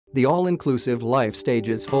The all-inclusive Life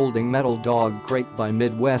Stages folding metal dog crate by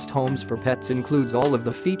Midwest Homes for Pets includes all of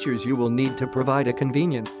the features you will need to provide a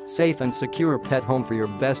convenient, safe and secure pet home for your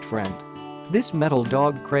best friend. This metal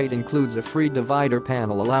dog crate includes a free divider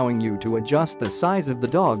panel allowing you to adjust the size of the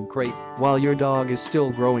dog crate while your dog is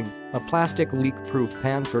still growing, a plastic leak-proof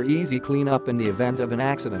pan for easy cleanup in the event of an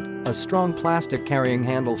accident, a strong plastic carrying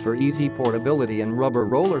handle for easy portability and rubber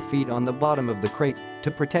roller feet on the bottom of the crate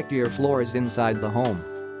to protect your floors inside the home.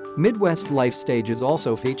 Midwest Life Stages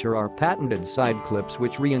also feature our patented side clips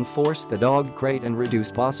which reinforce the dog crate and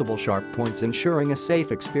reduce possible sharp points, ensuring a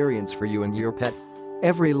safe experience for you and your pet.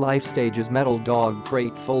 Every Life Stages metal dog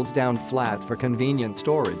crate folds down flat for convenient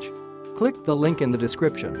storage. Click the link in the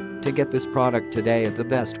description to get this product today at the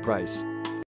best price.